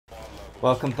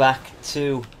Welcome back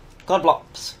to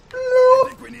BLOPS. I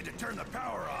think we need to turn the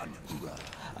power on.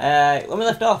 When we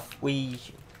left off, what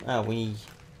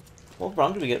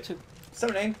round did we get to?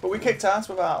 17, but we kicked ass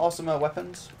with our awesome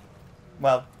weapons.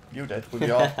 Well, you did with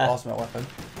your awesome weapon.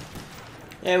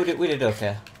 Yeah, we did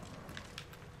okay.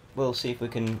 We'll see if we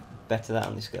can better that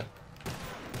on this go.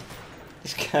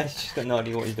 This guy's just got no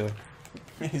idea what he's doing.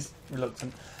 He's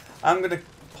reluctant. I'm going to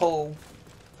pull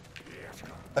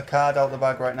a card out the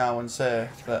bag right now and say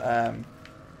that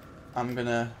I'm going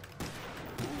to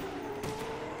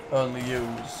only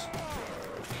use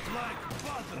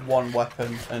one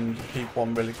weapon and keep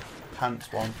one really pants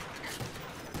one.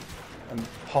 And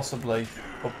possibly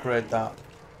upgrade that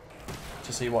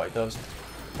to see what it does.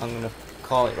 I'm going to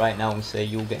call it right now and say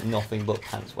you'll get nothing but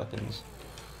pants weapons.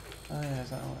 Oh yeah, is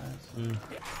that what it is?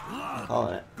 I'm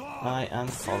calling it. I am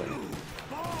calling it.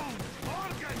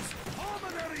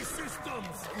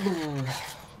 I'm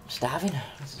starving.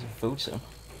 This is some food soon.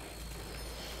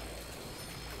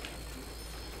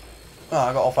 Oh,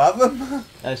 I got all 5 of them.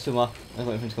 There's 2 more. I was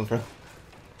waiting for him to come through.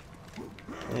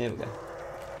 There we go.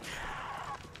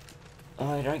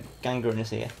 Oh, right, gangrene is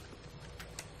here.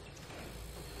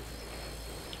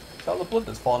 Is that the blood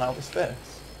that's falling out of his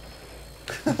face?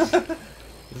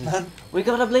 Man. We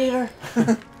got a bleeder!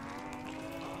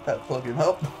 Better plug him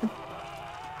up.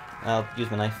 I'll use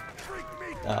my knife.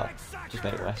 Oh, just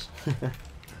made it worse. Yeah,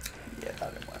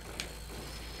 that didn't work.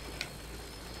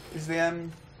 Is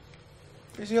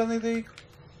he only the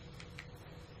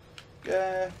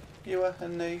viewer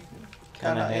and the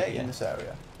Arkonauts in this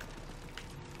area?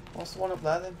 What's the one up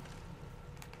there then?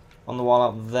 On the wall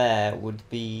up there would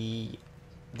be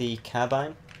the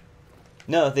carbine.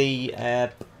 No, the Is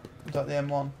that the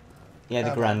M1? yeah,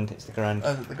 the Grand. It's the Grand.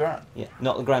 Oh, is it the Grand? Yeah,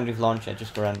 not the Grand with launcher,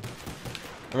 just Grand.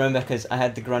 Remember, because I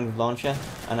had the Grand with launcher,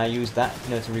 and I used that, you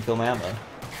know, to refill my ammo,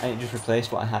 and it just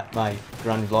replaced what I had. My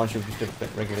Grand with launcher with just a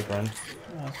regular Grand.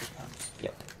 Oh, that's good pants.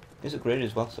 Yep. It's upgraded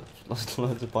as well, so it's lost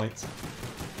loads of points.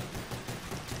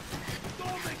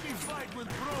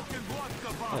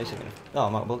 Oh,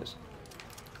 I'm out of bullets.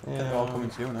 They're all coming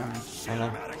to you now. I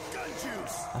know.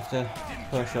 After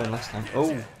her showing last time.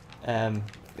 Oh,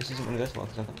 this isn't going to go so well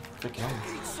because I've got freaking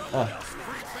arms. Oh.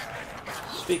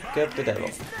 Speak of the devil.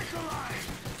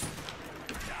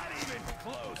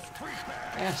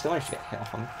 Yeah, I still managed to get hit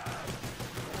off on me.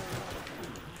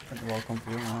 I think they're all coming to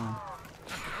you now.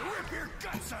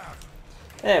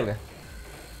 There we go.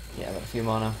 Yeah, I've got a few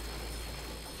more now.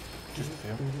 Just a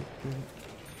few.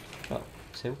 Oh,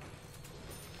 2.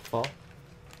 4.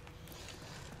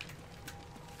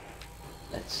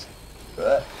 Let's...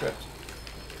 Trips.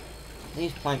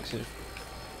 These planks are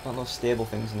not those stable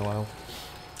things in the wild.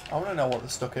 I want to know what they're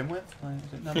stuck in with. Like,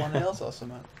 is it no more nails or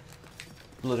something?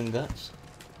 Blood and guts.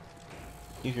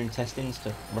 Use your intestines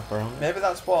to wrap around it. Maybe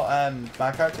that's what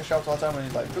my character shouts all the time when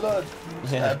he's like, blood,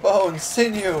 Yeah. bone,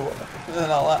 sinew,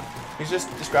 and all that. He's just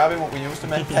describing what we use to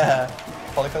make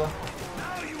polycolor.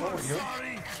 What are you?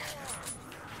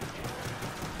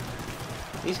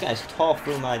 These guys tore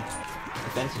through my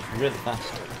defences really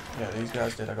fast. Yeah, these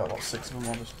guys did. I got about 6 of them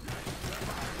on us.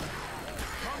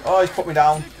 Oh, he's put me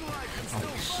down.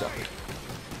 Oh, sorry.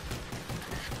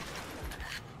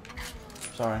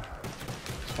 Sorry.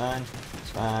 It's fine.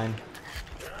 It's fine.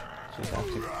 Just have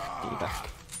to get you back.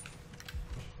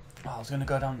 Oh, I was gonna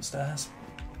go down the stairs.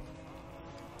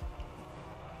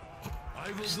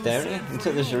 Staring at it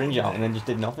until the syringe out and then just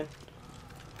did nothing.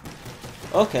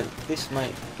 Okay, this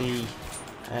might be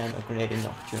a grenading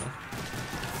opportunity.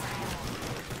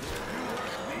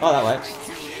 Oh, that works.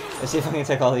 Let's see if I can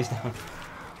take all these down.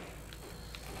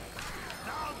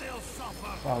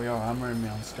 Wow, you're hammering me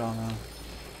on Scar now.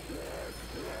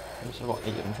 There's about 8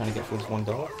 of them trying to get through this one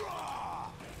door.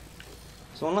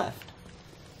 There's one left.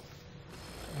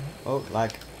 Oh,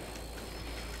 lag.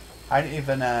 I didn't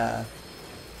even bought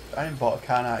a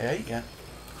Arkonauts yet.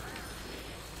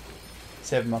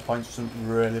 Saving my points for something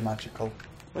really magical.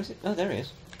 Where is it? Oh, there he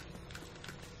is.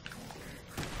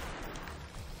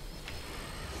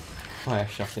 Oh, I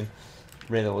shot him.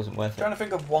 Really wasn't worth I'm trying to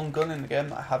think of one gun in the game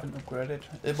that I haven't upgraded.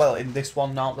 Well, in this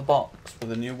one out the box for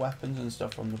the new weapons and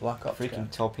stuff from the Black Ops Freaking game.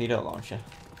 torpedo launcher.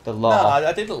 The No, law.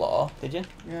 I did a lot. Did you?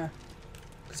 Yeah.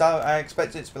 Because I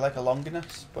expected it to be like a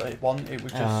longinus, but it was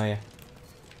just Oh, yeah.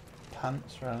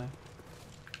 pants, really. I'm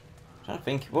trying to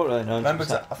think. What really knows? Remember,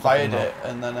 I fired it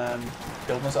and then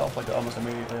killed myself like almost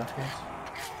immediately afterwards.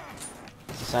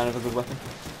 It's the sign of a good weapon.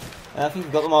 I think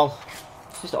we've got them all.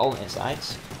 It's just alternate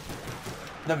sides.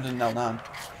 Never done L9.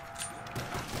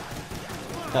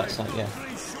 No, it's not, yeah.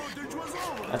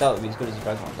 I doubt it'd be as good as the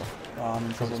Dragon one though. Oh, I'm in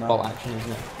Because trouble it's now. bolt action,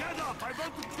 isn't it? I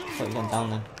thought you went down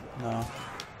then. No.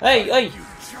 Hey, hey!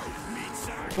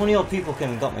 One of your people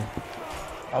came and got me.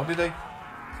 How did he?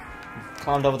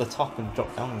 Climbed over the top and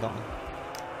dropped down and got me.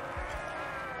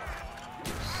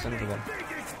 Son of a gun.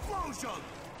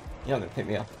 You're not gonna pick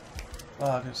me up. Oh,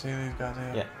 I didn't see these guys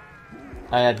here. Yeah.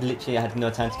 I had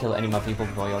no time to kill any of my people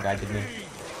before your guy did me.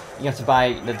 You have to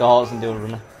buy the doors and do a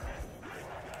runner.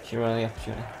 It's your only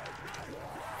opportunity.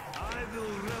 I'll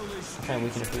try and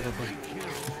weaken a few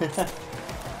of them.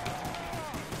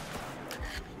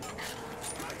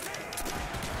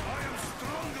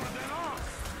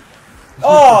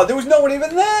 Oh, there was no one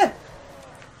even there!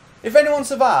 If anyone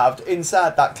survived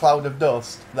inside that cloud of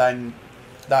dust, then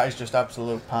that is just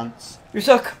absolute pants. You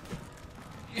suck!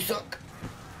 You suck!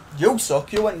 You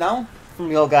suck, you went down. From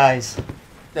your guys.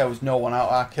 There was no one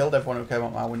out. I killed everyone who came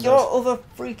out my windows. Your other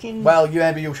freaking... Well,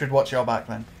 maybe you should watch your back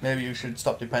then. Maybe you should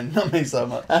stop depending on me so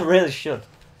much. I really should.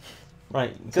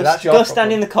 Right, So go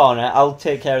stand in the corner, I'll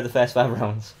take care of the first 5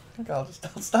 rounds. Okay, I'll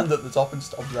stand at the top and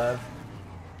stop there.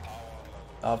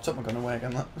 Oh, I've took my gun away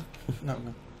again. No,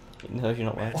 no. No, you're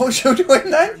not wearing. What should we do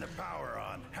then? Turn the power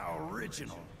on. How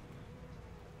original.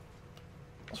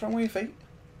 What's wrong with your feet?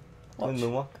 Doing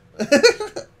moonwalk.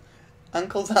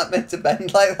 Ankles aren't meant to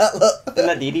bend like that, look. Doing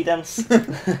that DD dance.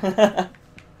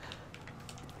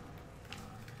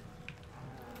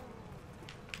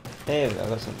 Here we go, I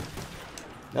got some.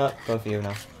 No, go for you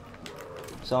now.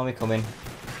 Saw me coming.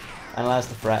 Analyze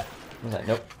the threat. I was like,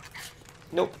 nope.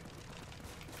 Nope.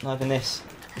 Not even this.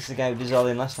 This is the guy who did all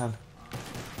in last time.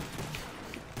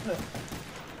 Yeah.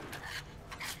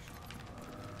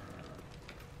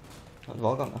 They've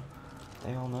all got now.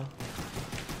 They all know.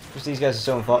 Just these guys are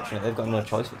so unfortunate, they've got no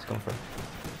choice but to come through.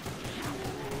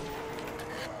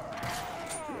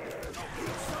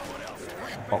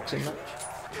 Boxing match?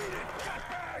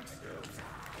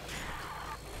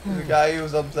 The guy who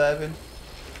was observing.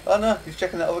 Oh no, he's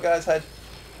checking that other guy's head.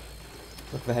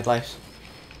 Look at the headlights.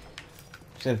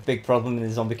 It's a big problem in the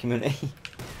zombie community.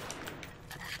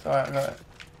 It's alright, I got it.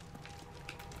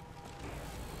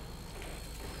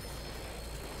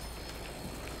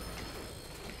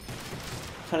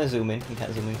 Trying to zoom in, you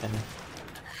can't zoom in, can you?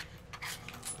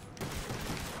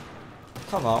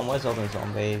 Come on, where's all the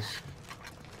zombies?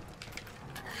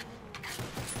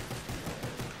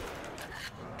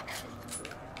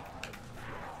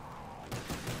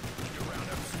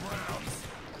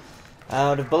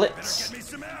 Out of bullets. Get me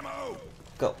some ammo.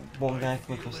 Got one guy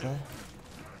come across there.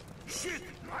 Shit,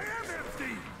 I am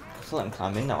empty. Let's let him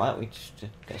climb in now, why don't we just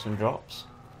get some drops?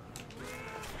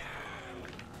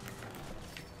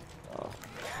 Oh,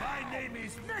 My name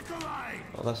is Nikolai.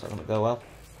 well, that's not gonna go well.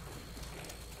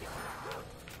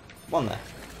 One there.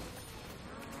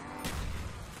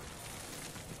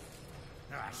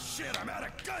 Ah, shit, I'm out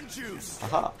of gun juice.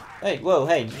 Aha! Hey, whoa,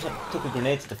 hey, you just took a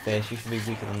grenade to the face, you should be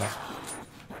weaker than that.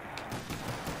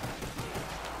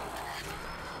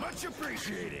 Much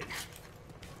appreciated.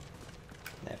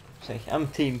 No, see, I'm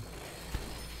team.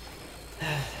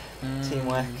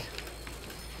 Teamwork.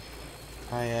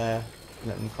 I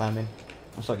let them climb in.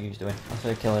 That's what you was doing. I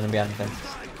started killing them behind the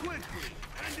fences.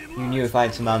 You knew if I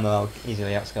had some ammo, I'd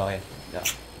easily outscore you. No.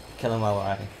 Kill them while we're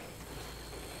at it.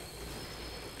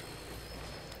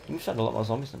 You must have had a lot more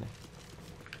zombies than me.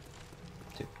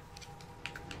 2.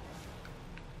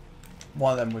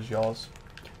 One of them was yours.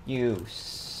 You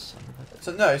son of a...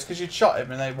 So no, it's because you'd shot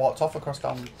him and they walked off across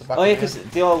down the back. Oh yeah, of the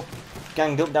because they all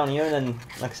ganged up down here and then,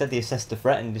 like I said, they assessed the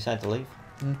threat and decided to leave.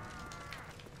 Hmm.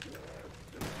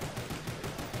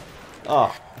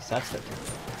 Oh, he sidestepped it.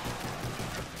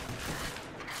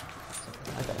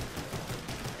 I got it.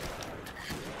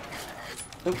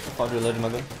 Oop, I thought I reloaded my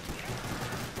gun.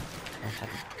 I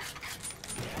hadn't.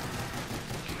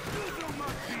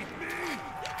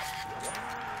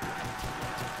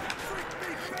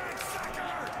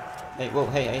 Hey, whoa,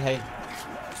 hey.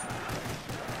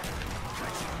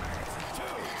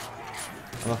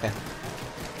 I'm okay.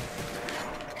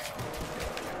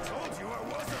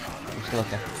 I'm still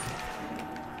okay.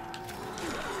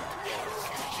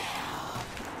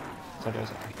 Sorry, I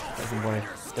was okay. Don't even worry.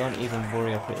 Don't even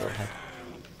worry, I'll put your head.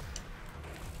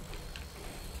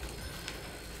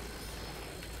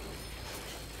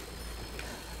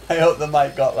 I hope the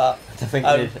mic got that. I think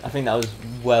it did. I think that was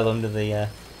well under the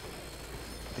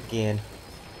gain.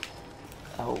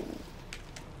 Oh.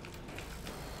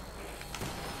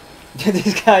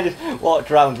 This guy just walked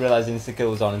around realising his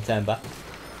kill was on and turned back.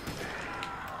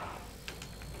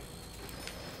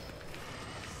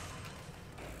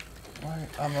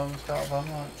 Right, I'm almost out of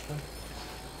ammo actually.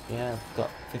 Yeah, I've got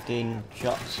 15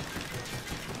 shots.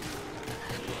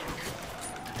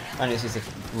 And it's just a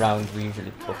round we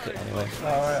usually book it anyway.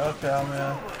 Alright, okay, I'm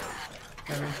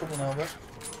maybe in trouble now, but.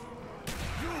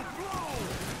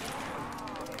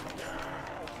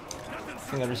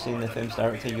 think I've just seen the film's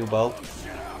director, you well.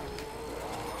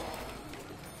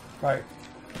 Right,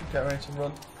 get ready to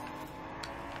run.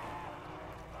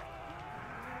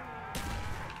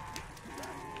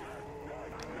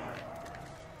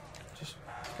 Just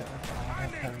get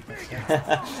ready.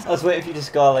 I was waiting for you to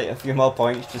score like a few more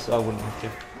points just so I wouldn't have to.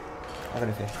 I'm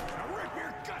gonna fish.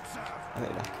 I'm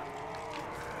gonna back.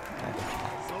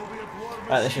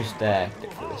 Right, let's just get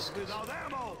through this.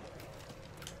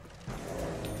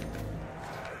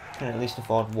 Can at least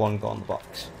afford one gun on the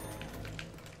box.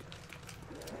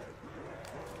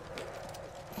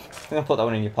 I think I'll put that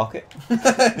one in your pocket.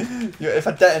 If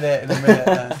I detonate in a minute,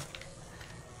 then.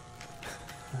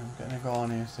 I'm getting a go on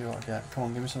here, see what I get. Come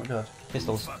on, give me something good.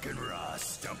 Pistols.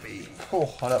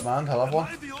 Oh, I don't mind, I'll have one.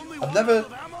 I've never.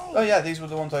 Oh, yeah, these were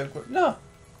the ones I upgraded. No,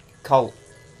 Colt.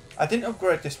 I didn't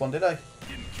upgrade this one, did I?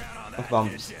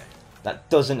 Bombs. That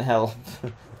doesn't help.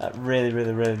 That really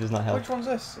does not help. Which one's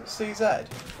this? It's CZ.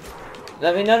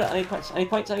 Let me know. I need points. I need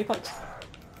points. I need points.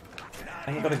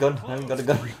 I haven't got a gun. I haven't got a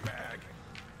gun.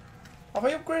 Have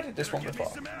I upgraded this one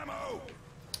before?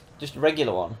 Just a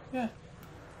regular one. Yeah.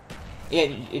 Yeah,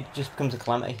 it just becomes a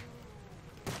calamity.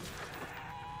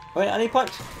 Wait, I need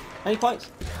points. I need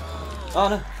points. Oh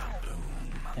no.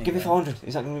 Give me 400.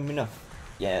 Is that going to be enough?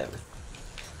 Yeah.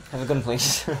 Have a gun,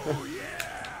 please.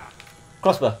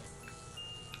 Crossbow.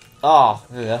 Oh,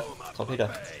 there we go. Torpedo.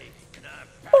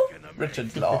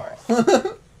 Richard's Law.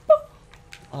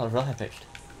 Oh, real high pitched.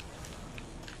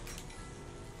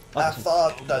 I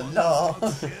fought the law.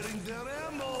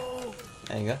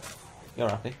 There you go. You're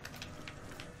happy.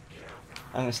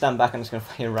 I'm going to stand back and I'm just going to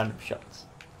fire random shots.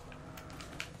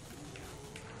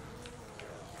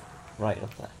 Right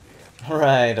up there.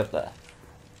 Right up there.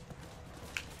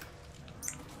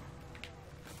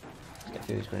 Let's get a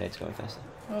few of these grenades going first.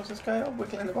 What's this guy up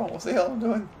wiggling about? What's the hell I'm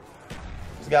doing?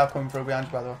 There's a guy coming through behind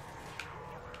you, by the way.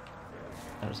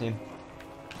 I don't see him.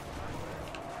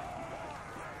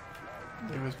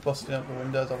 He was busting up the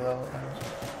windows over there.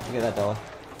 You get that dollar.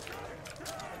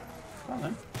 Come on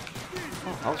then.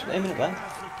 Oh, I was aiming at there.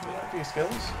 What are your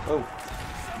skills? Oh.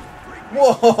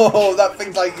 Whoa! That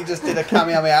thing's like you just did a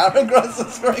Kamehameha across the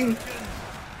screen.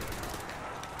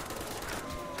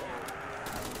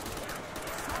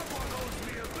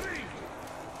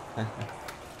 Oh,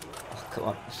 come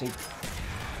on. See,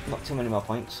 not too many more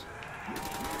points.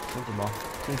 200 more.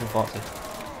 240.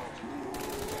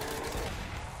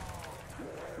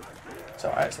 It's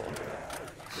alright, it's a little bit.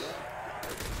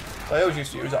 So I always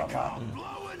used to use it on that.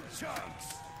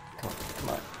 Come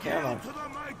on. Come on.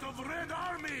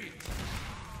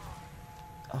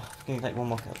 Oh, give me like one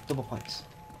more kill. Double points.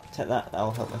 Take that,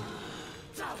 that'll help me.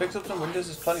 Fix up some windows,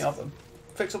 there's plenty of them.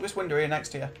 Fix up this window here next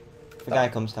to you. If the guy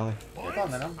comes, tell me. Yeah, go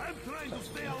on then,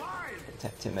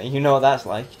 Protect him, mate. You know what that's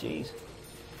like, jeez.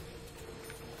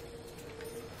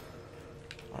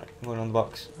 Alright, I'm going on the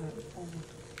box.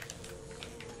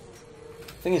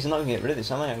 Thing is, I'm not going to get rid of this,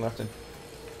 am I? I'm going to have to...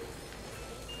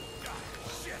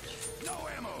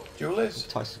 Jewelers?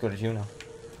 Twice as good as you now.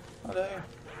 How dare you?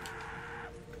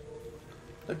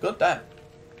 They're good, that.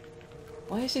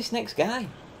 Why is this next guy?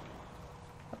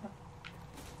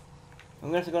 I'm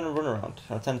going to have to go on a run around.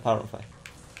 I'll 10 power and fire.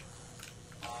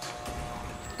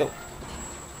 Go.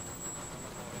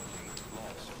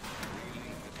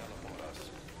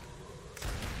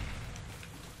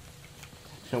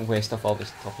 Shouldn't waste off all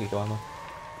this torpedo ammo.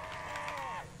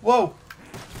 Whoa!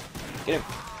 Get him.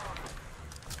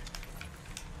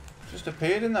 Just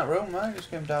appeared in that room, man. Just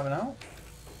came diving out.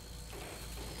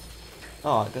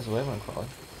 Oh, it goes away when I'm crawling.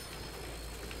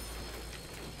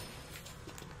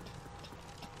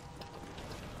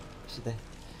 So the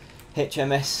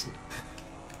HMS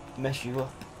mess you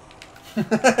up.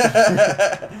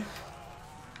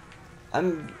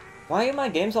 Why are my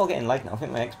games all getting lagged now? I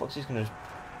think my Xbox is gonna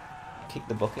kick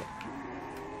the bucket.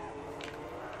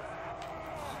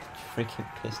 Freaking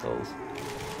pistols.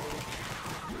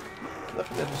 Look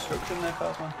at the destruction there,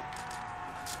 Cosman.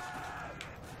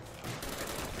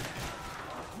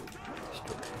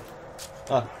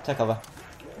 Oh, take cover.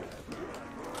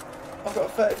 I've got a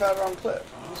 35 round clip.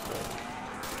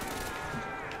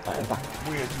 Right, I'm back.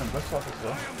 Weird number of topics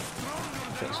though. I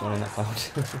think someone in that cloud.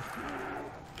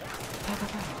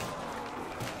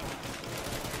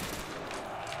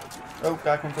 Oh,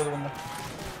 guy come through the window.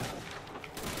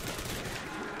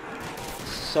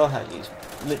 So hard, he's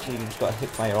literally just got a hit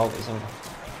fire always, haven't you?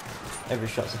 Every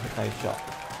shot's a hit fire shot.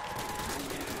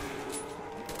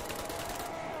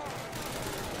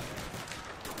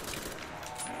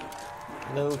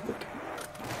 Hello, quick.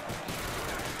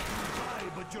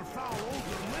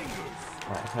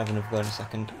 Right, I can have another go in a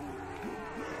second.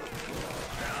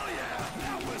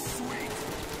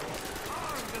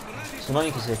 It's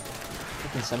annoying because they're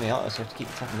freaking semi-auto, so I have to keep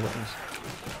tapping the buttons.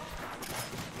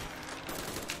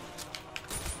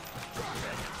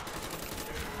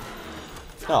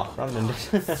 Oh, random.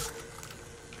 Keep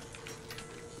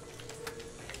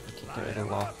getting rid of the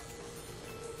wall.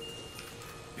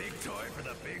 Big toy for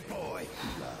the big boy.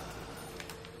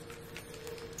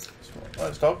 Oh,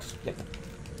 it's dogs. Yep.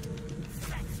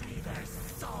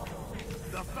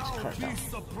 The foul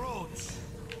beasts approach.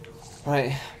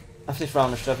 Right, after this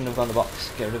round I should open up on the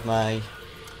box, get rid of my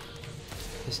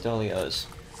Pistolios.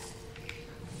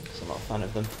 I'm not a fan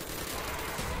of them.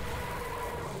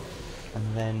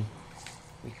 And then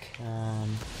we can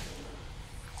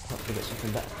hopefully get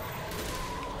something better.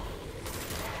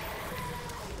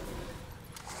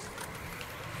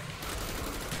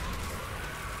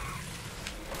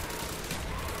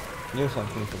 Knew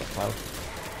something for the cloud.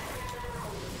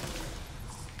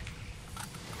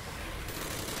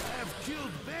 I have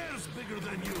killed bears bigger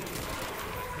than you.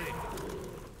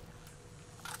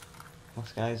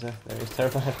 Most guys are very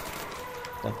terrified.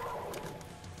 Done.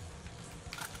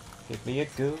 Give me a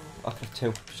go. I could have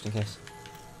two, just in case.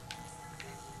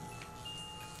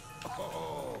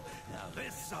 Oh, now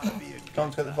this ought to be a Go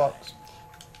on to get the box.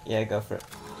 Yeah, go for it.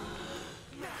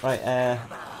 Right,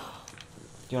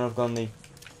 do you want to go on the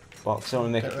box? I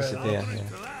don't want to make it Get rid of disappear. drink Yeah.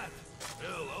 to that.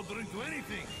 Hell, I'll drink to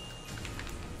anything.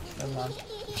 Never mind.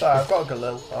 Sorry, I've got a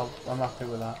Galil. I'm happy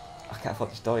with that. I can't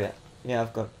afford this door yet. Yeah,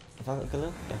 I've got. Have I got a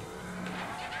Galil? Yeah.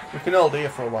 We can hold here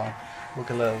for a while. With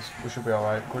Galils. We should be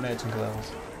alright. Grenades and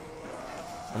Galils.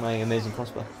 Am I amazing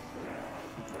crossbow?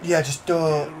 Yeah, just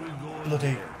don't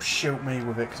bloody shoot me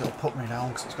with it because it'll put me down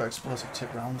because it's got explosive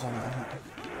tip rounds on it, hasn't it?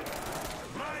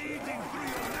 Try eating through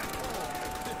your neck.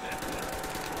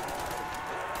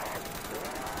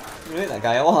 You hit that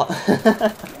guy or what?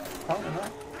 Apparently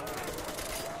not.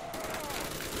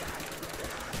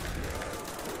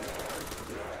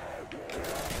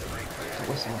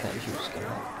 What's the that you should just get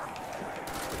out?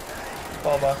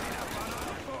 Fall back.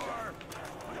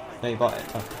 No, you bought it.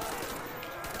 Oh.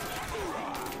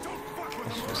 I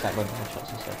should start going for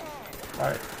headshots instead.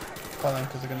 Right. Come on,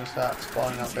 because they're going to start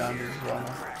spawning out behind us as well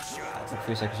now. For a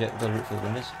few seconds yet, go root for the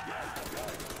windows.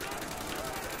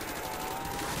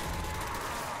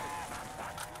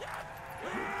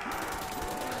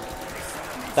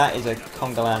 That is a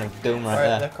conga line of doom right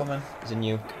They're there. coming. There's a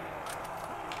nuke.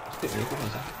 It's a bit nuke,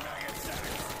 isn't it?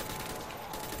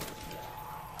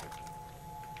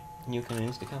 Nuke and an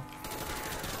insta-kill.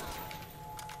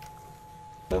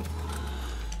 Boom. Do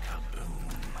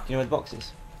you know where the box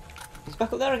is? He's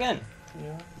back up there again.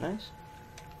 Yeah. Nice.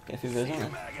 Get a few of those,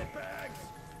 aren't Maggot bags.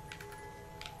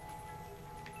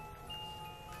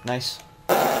 Nice.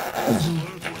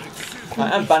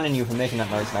 I'm banning you from making that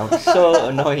noise now. It's so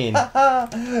annoying.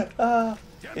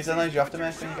 Is the noise you have to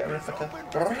make when you get a replica?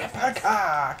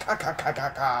 Replica!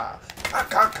 Ka-ka-ka-ka-ka!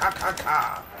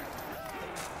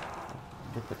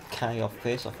 Rip the K off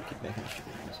face off and keep making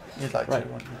stupid noise. You'd like Right. to,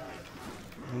 wouldn't you?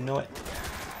 You know it.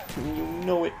 You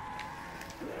know it.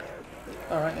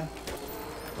 Alright, yeah.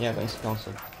 Yeah, but it's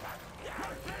console.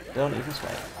 Don't even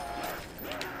sweat.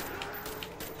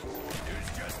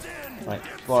 Right,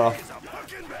 floor off.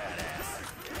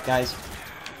 Guys.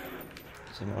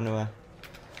 So you want to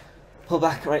pull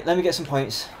back. Right, let me get some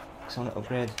points. Because I want to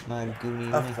upgrade my Goonie.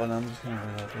 Have fun, I'm just going to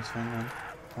reload this thing then.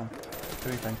 Come on. Do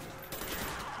your thing.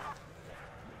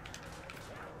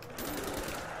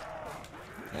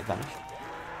 Yeah, vanish.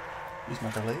 Use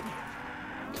my delete.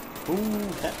 Ooh,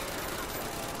 that.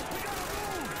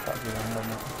 That'd be random,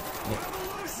 wouldn't it? Yeah.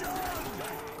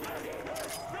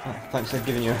 Oh, thanks for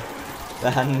giving you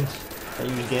the hand that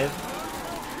you gave.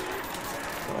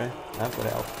 Sorry, I've got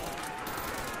it out.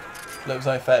 Looks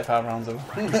like 35 rounds of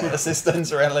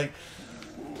assistance, really.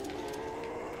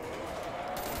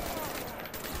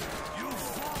 You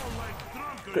fall like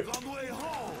drunkards on the way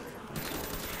home.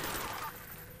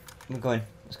 We're going.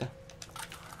 Let's go.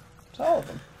 It's all of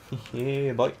them.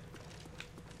 Yeah, boy.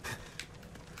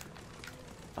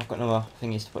 I've got no more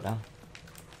thingies to put down.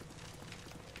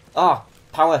 Ah,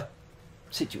 power.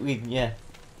 Yeah.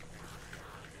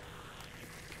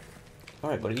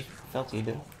 Alright, buddy. Felt you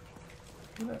do.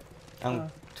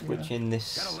 I'm twitching Gotta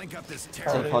this link up this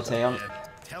teleport on.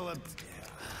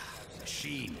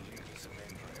 Machine.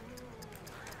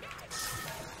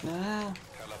 Ah.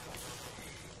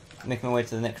 Make my way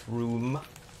to the next room.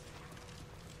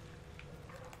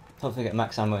 Hopefully get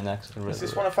max ammo in there. Cause I really Is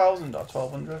this one 1,000 or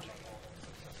 1,200?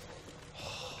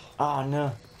 Ah,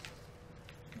 no.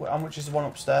 Wait, how much is the one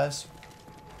upstairs?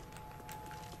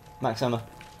 Max ammo.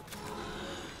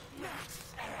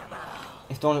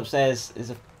 If the one upstairs is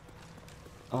a...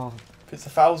 Oh, If it's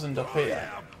 1,000 up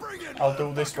here, I'll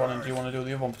do this one, and do you want to do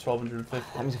the other one for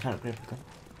 1250? That means I can't grip the gun.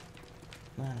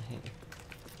 Man, I hate you.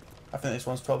 I think this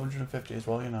one's 1250 as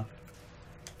well, you know.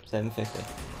 750.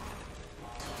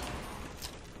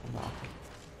 I'm not happy.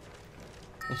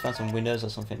 Let's find some windows or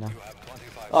something now.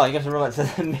 Oh, you have to run back to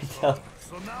the middle.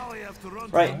 So now I have to run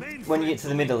to Right, the main when you get to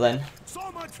the middle then,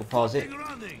 So much we'll pause it. fucking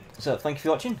running. So thank you for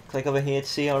watching. Click over here to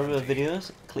see our other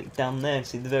videos. Click down there to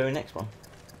see the very next one.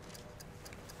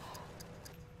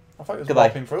 I thought it was Goodbye.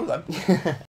 walking through them.